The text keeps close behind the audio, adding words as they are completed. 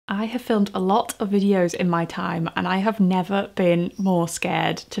I have filmed a lot of videos in my time and I have never been more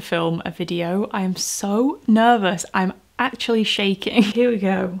scared to film a video. I am so nervous. I'm actually shaking. Here we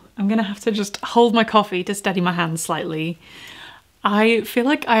go. I'm gonna have to just hold my coffee to steady my hands slightly. I feel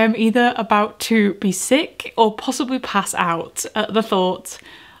like I am either about to be sick or possibly pass out at the thought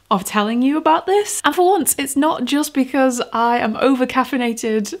of telling you about this. And for once, it's not just because I am over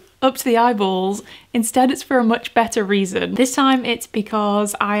caffeinated up to the eyeballs. Instead, it's for a much better reason. This time it's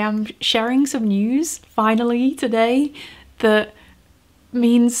because I am sharing some news finally today that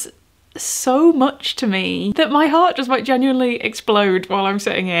means so much to me that my heart just might genuinely explode while I'm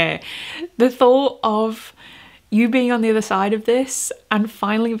sitting here. The thought of you being on the other side of this and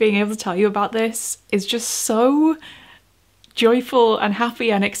finally being able to tell you about this is just so joyful and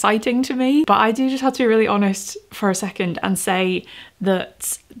happy and exciting to me. But I do just have to be really honest for a second and say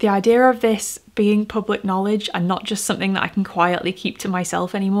that the idea of this being public knowledge and not just something that I can quietly keep to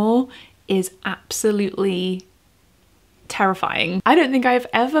myself anymore is absolutely terrifying. I don't think I've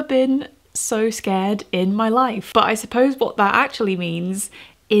ever been so scared in my life, but I suppose what that actually means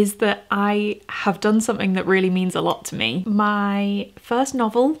is that I have done something that really means a lot to me. My first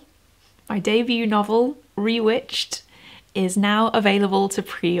novel, my debut novel, Rewitched, is now available to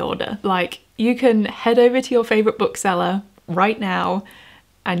pre-order. Like, you can head over to your favourite bookseller right now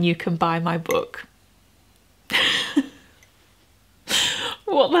and you can buy my book.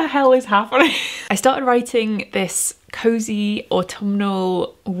 What the hell is happening? I started writing this cosy,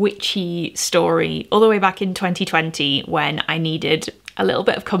 autumnal, witchy story all the way back in 2020 when I needed a little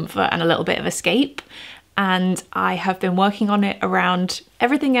bit of comfort and a little bit of escape. And I have been working on it around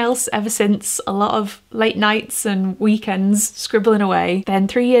everything else ever since. A lot of late nights and weekends scribbling away. Then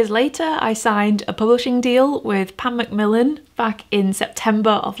 3 years later, I signed a publishing deal with Pan Macmillan back in September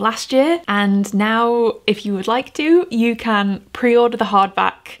of last year. And now, if you would like to, you can pre-order the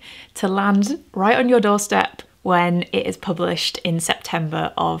hardback to land right on your doorstep when it is published in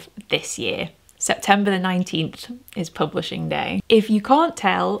September of this year. September the 19th is publishing day. If you can't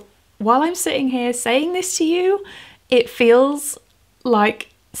tell, while I'm sitting here saying this to you, it feels like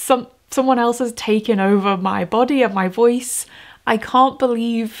someone else has taken over my body and my voice. I can't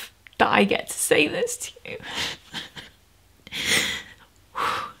believe that I get to say this to you.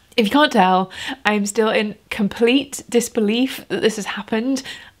 If you can't tell, I'm still in complete disbelief that this has happened.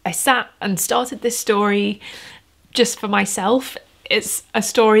 I sat and started this story just for myself. It's a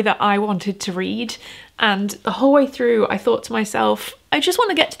story that I wanted to read, and the whole way through I thought to myself, I just want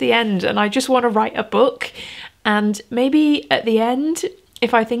to get to the end and I just want to write a book, and maybe at the end,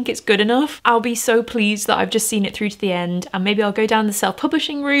 if I think it's good enough, I'll be so pleased that I've just seen it through to the end, and maybe I'll go down the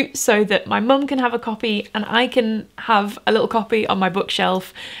self-publishing route so that my mum can have a copy and I can have a little copy on my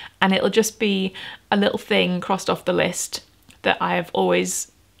bookshelf, and it'll just be a little thing crossed off the list that I have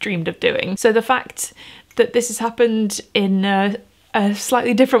always dreamed of doing. So the fact that this has happened in a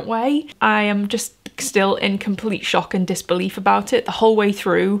slightly different way, I am just still in complete shock and disbelief about it. The whole way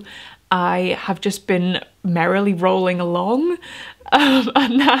through, I have just been merrily rolling along,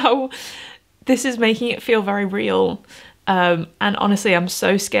 and now this is making it feel very real. And honestly, I'm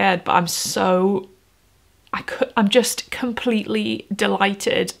so scared, but I'm just completely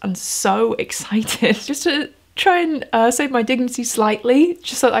delighted and so excited. Just to try and save my dignity slightly,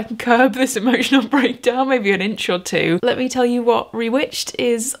 just so that I can curb this emotional breakdown, maybe an inch or two. Let me tell you what Rewitched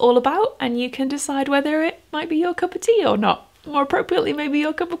is all about, and you can decide whether it might be your cup of tea or not. More appropriately, maybe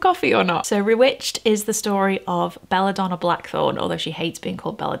your cup of coffee or not. So Rewitched is the story of Belle Blackthorn, although she hates being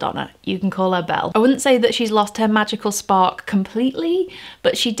called Belladonna. You can call her Belle. I wouldn't say that she's lost her magical spark completely,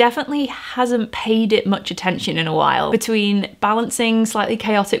 but she definitely hasn't paid it much attention in a while. Between balancing slightly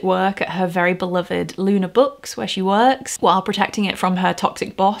chaotic work at her very beloved Luna Books, where she works, while protecting it from her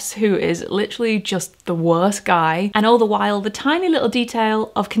toxic boss, who is literally just the worst guy, and all the while the tiny little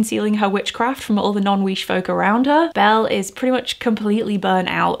detail of concealing her witchcraft from all the non-wish folk around her, Belle is pretty much completely burnt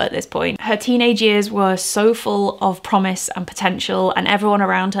out at this point. Her teenage years were so full of promise and potential, and everyone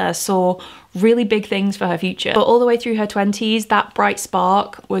around her saw really big things for her future. But all the way through her 20s, that bright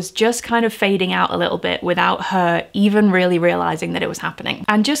spark was just kind of fading out a little bit without her even really realizing that it was happening.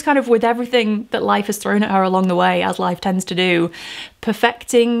 And just kind of with everything that life has thrown at her along the way, as life tends to do,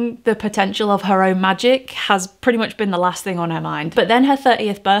 perfecting the potential of her own magic has pretty much been the last thing on her mind. But then her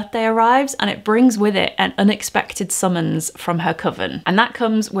 30th birthday arrives, and it brings with it an unexpected summons from her coven. And that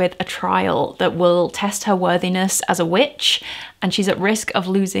comes with a trial that will test her worthiness as a witch, and she's at risk of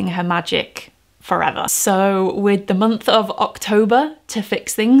losing her magic forever. So with the month of October to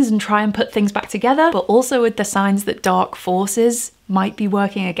fix things and try and put things back together, but also with the signs that dark forces might be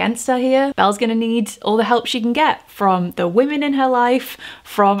working against her here, Belle's gonna need all the help she can get from the women in her life,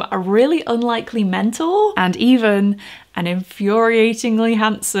 from a really unlikely mentor, and even an infuriatingly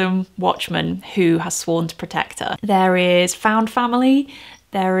handsome watchman who has sworn to protect her. There is found family,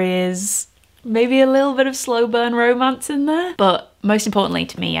 there is maybe a little bit of slow burn romance in there, but most importantly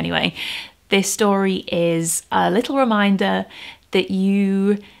to me anyway, this story is a little reminder that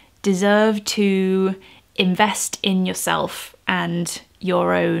you deserve to invest in yourself and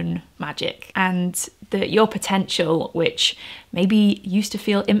your own magic, and that your potential, which maybe used to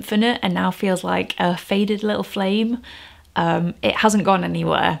feel infinite and now feels like a faded little flame, it hasn't gone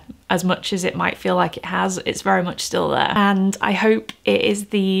anywhere. As much as it might feel like it has, it's very much still there. And I hope it is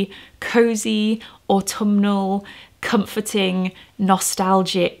the cozy, autumnal, comforting,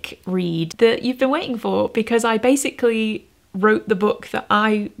 nostalgic read that you've been waiting for, because I basically wrote the book that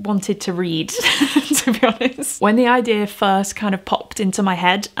I wanted to read, to be honest. When the idea first kind of popped into my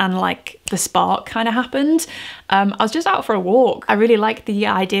head and like the spark kind of happened, I was just out for a walk. I really liked the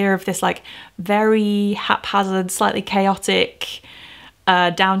idea of this like very haphazard, slightly chaotic,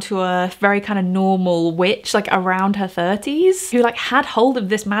 down to earth, very kind of normal witch, like around her 30s, who like had hold of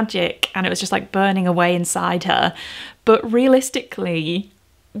this magic and it was just like burning away inside her. But realistically,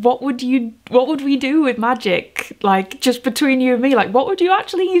 what would we do with magic? Like, just between you and me, like what would you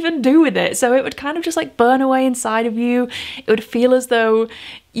actually even do with it? So it would kind of just like burn away inside of you. It would feel as though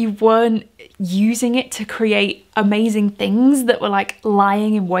you weren't using it to create amazing things that were like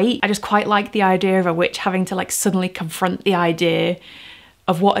lying in wait. I just quite like the idea of a witch having to like suddenly confront the idea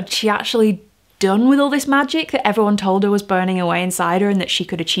of what had she actually done with all this magic that everyone told her was burning away inside her and that she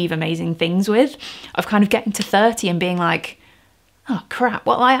could achieve amazing things with, of kind of getting to 30 and being like, oh crap,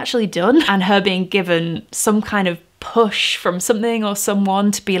 what have I actually done? And her being given some kind of push from something or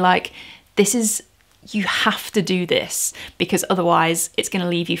someone to be like, this is, you have to do this because otherwise it's going to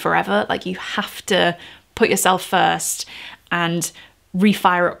leave you forever. Like, you have to put yourself first and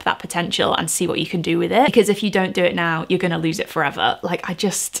refire up that potential and see what you can do with it, because if you don't do it now, you're going to lose it forever. Like,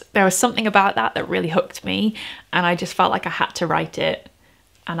 there was something about that really hooked me, and I just felt like I had to write it,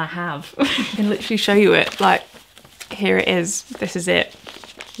 and I have. I can literally show you it. Like, here it is. This is it.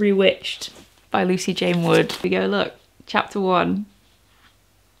 Rewitched by Lucy Jane Wood. Here we go, look. Chapter 1.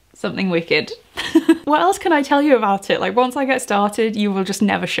 Something wicked. What else can I tell you about it? Like, once I get started, you will just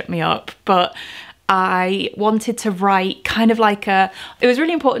never shut me up. But I wanted to write kind of like it was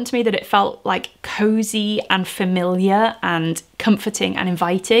really important to me that it felt like cozy and familiar and comforting and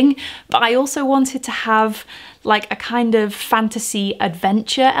inviting, but I also wanted to have like a kind of fantasy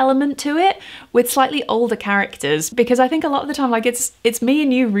adventure element to it with slightly older characters, because I think a lot of the time, like, it's me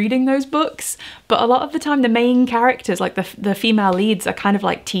and you reading those books, but a lot of the time the main characters, like the female leads, are kind of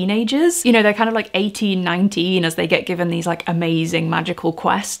like teenagers. You know, they're kind of like 18, 19 as they get given these like amazing magical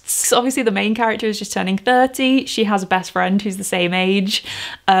quests. So obviously the main character is just turning 30. She has a best friend who's the same age,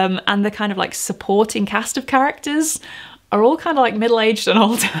 and the kind of like supporting cast of characters are all kind of like middle-aged and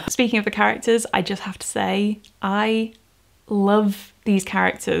older. Speaking of the characters, I just have to say, I love these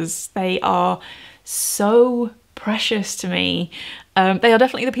characters. They are so precious to me. They are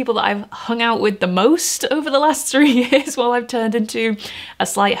definitely the people that I've hung out with the most over the last 3 years while I've turned into a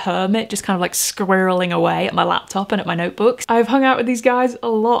slight hermit, just kind of like squirreling away at my laptop and at my notebooks. I've hung out with these guys a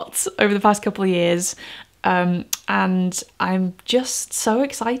lot over the past couple of years, and I'm just so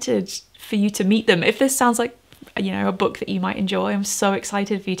excited for you to meet them. If this sounds like, you know, a book that you might enjoy, I'm so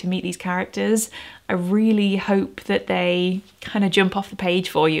excited for you to meet these characters. I really hope that they kind of jump off the page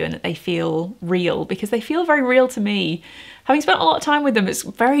for you and that they feel real, because they feel very real to me. Having spent a lot of time with them, it's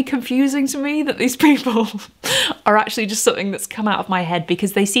very confusing to me that these people are actually just something that's come out of my head,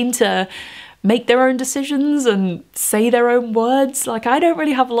 because they seem to make their own decisions and say their own words. Like, I don't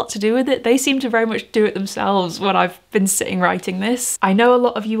really have a lot to do with it. They seem to very much do it themselves when I've been sitting writing this. I know a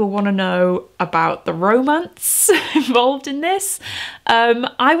lot of you will want to know about the romance involved in this.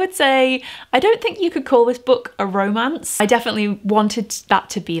 I would say, I don't think you could call this book a romance. I definitely wanted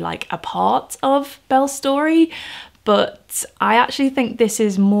that to be like a part of Belle's story, but I actually think this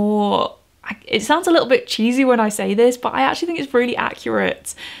is more, it sounds a little bit cheesy when I say this, but I actually think it's really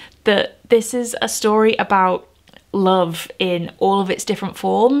accurate that this is a story about love in all of its different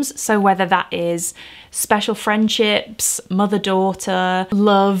forms. So whether that is special friendships, mother-daughter,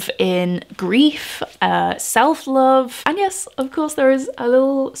 love in grief, self-love, and yes, of course there is a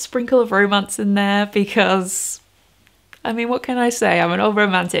little sprinkle of romance in there, because, I mean, what can I say? I'm an old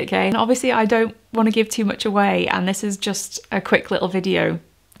romantic, okay? And obviously I don't want to give too much away, and this is just a quick little video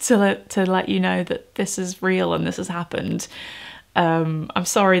to let you know that this is real and this has happened. I'm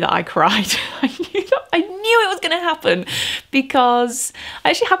sorry that I cried. I knew it was going to happen because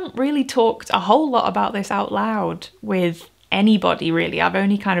I actually haven't really talked a whole lot about this out loud with anybody really. I've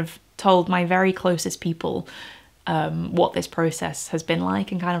only kind of told my very closest people what this process has been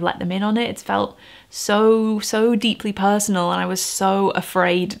like and kind of let them in on it. It's felt so deeply personal, and I was so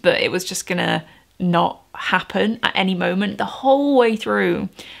afraid that it was just gonna not happen at any moment. The whole way through,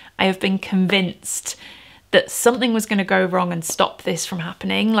 I have been convinced that something was going to go wrong and stop this from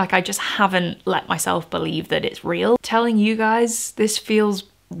happening. Like, I just haven't let myself believe that it's real. Telling you guys, this feels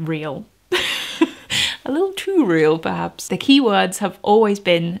real. A little too real, perhaps. The key words have always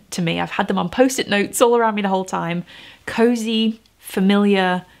been, to me, I've had them on post-it notes all around me the whole time: cozy,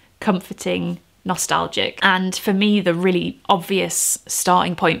 familiar, comforting, nostalgic. And for me, the really obvious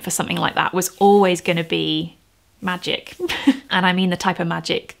starting point for something like that was always going to be magic. And I mean the type of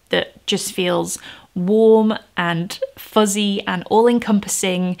magic that just feels warm and fuzzy and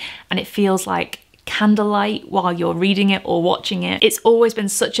all-encompassing, and it feels like candlelight while you're reading it or watching it. It's always been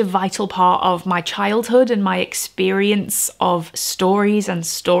such a vital part of my childhood and my experience of stories and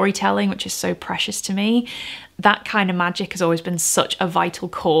storytelling, which is so precious to me. That kind of magic has always been such a vital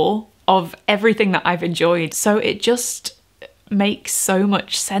core of everything that I've enjoyed. So it just makes so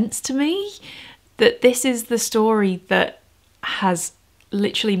much sense to me that this is the story that has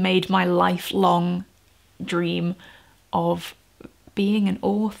literally made my lifelong dream of being an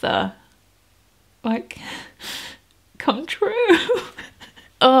author, like, come true.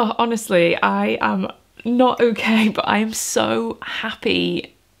 Oh, honestly, I am not okay, but I am so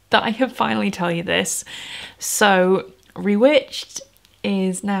happy that I can finally tell you this. So, Rewitched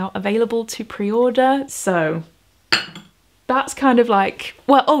is now available to pre-order, so that's kind of like,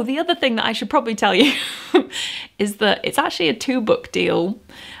 well, oh, the other thing that I should probably tell you is that it's actually a 2-book deal.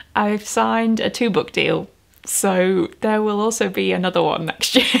 I've signed a 2-book deal, so there will also be another one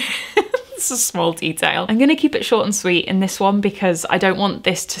next year. It's a small detail. I'm gonna keep it short and sweet in this one because I don't want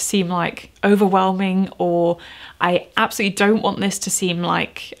this to seem like overwhelming, or I absolutely don't want this to seem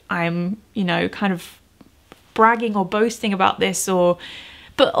like I'm, you know, kind of bragging or boasting about this, or,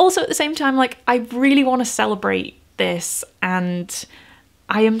 but also at the same time, like, I really want to celebrate this, and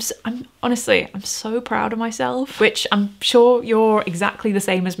I'm honestly, I'm so proud of myself, which I'm sure you're exactly the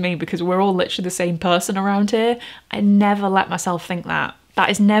same as me because we're all literally the same person around here. I never let myself think that. That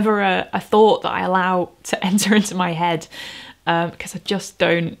is never a thought that I allow to enter into my head, because I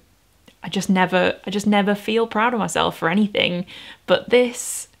just never feel proud of myself for anything. But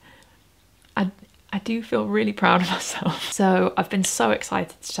this, I do feel really proud of myself. So I've been so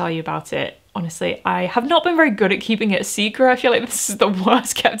excited to tell you about it. Honestly, I have not been very good at keeping it a secret. I feel like this is the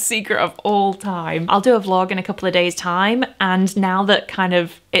worst kept secret of all time. I'll do a vlog in a couple of days' time, and now that kind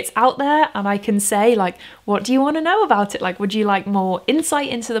of it's out there and I can say, like, what do you want to know about it? Like, would you like more insight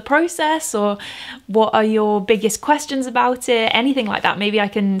into the process, or what are your biggest questions about it? Anything like that. Maybe I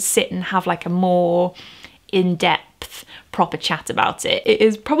can sit and have like a more in-depth proper chat about it. It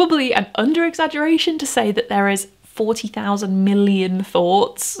is probably an under-exaggeration to say that there is 40,000 million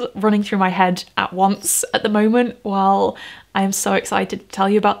thoughts running through my head at once at the moment while I am so excited to tell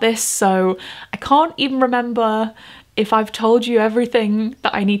you about this. So I can't even remember if I've told you everything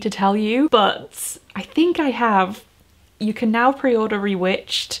that I need to tell you, but I think I have. You can now pre-order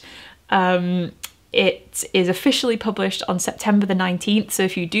Rewitched. It is officially published on September the 19th, so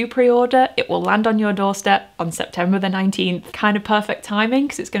if you do pre-order, it will land on your doorstep on September the 19th. Kind of perfect timing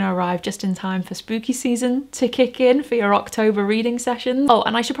because it's going to arrive just in time for spooky season to kick in for your October reading sessions. Oh,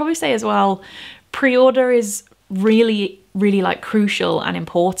 and I should probably say as well, pre-order is really like crucial and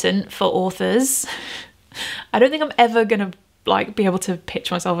important for authors. I don't think I'm ever going to like be able to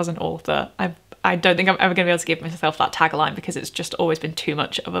pitch myself as an author. I don't think I'm ever going to be able to give myself that tagline because it's just always been too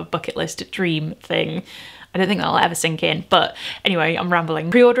much of a bucket list dream thing. I don't think that'll ever sink in. But anyway, I'm rambling.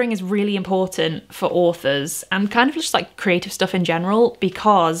 Pre-ordering is really important for authors and kind of just like creative stuff in general,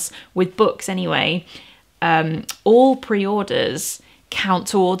 because with books anyway, all pre-orders count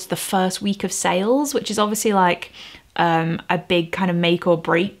towards the first week of sales, which is obviously like a big kind of make or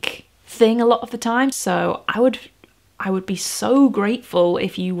break thing a lot of the time. So I would be so grateful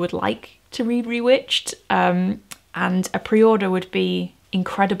if you would like to read Rewitched, and a pre-order would be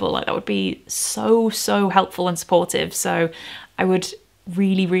incredible. Like, that would be so helpful and supportive. So I would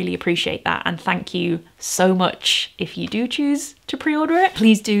really appreciate that, and thank you so much if you do choose to pre-order it.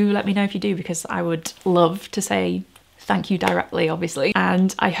 Please do let me know if you do, because I would love to say thank you directly, obviously.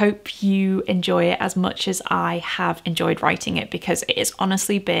 And I hope you enjoy it as much as I have enjoyed writing it, because it has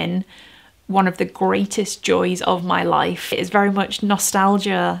honestly been one of the greatest joys of my life. It is very much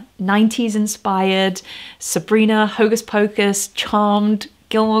nostalgia, 90s inspired, Sabrina, Hocus Pocus, Charmed,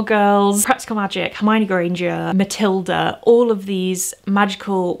 Gilmore Girls, Practical Magic, Hermione Granger, Matilda, all of these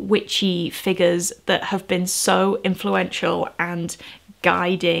magical witchy figures that have been so influential and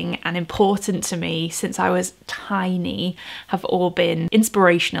guiding and important to me since I was tiny have all been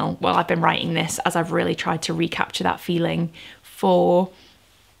inspirational while I've been writing this, as I've really tried to recapture that feeling for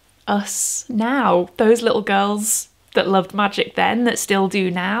us now, those little girls that loved magic then, that still do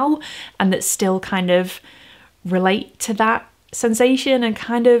now, and that still kind of relate to that sensation and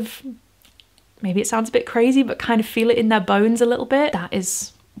kind of, maybe it sounds a bit crazy, but kind of feel it in their bones a little bit. That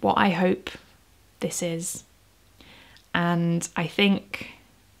is what I hope this is. And I think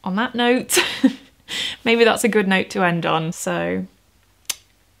on that note, maybe that's a good note to end on. So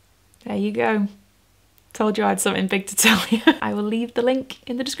there you go. Told you I had something big to tell you. I will leave the link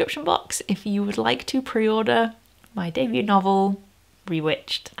in the description box if you would like to pre-order my debut novel,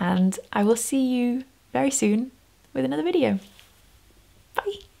 Rewitched. And I will see you very soon with another video.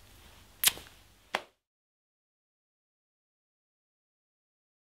 Bye.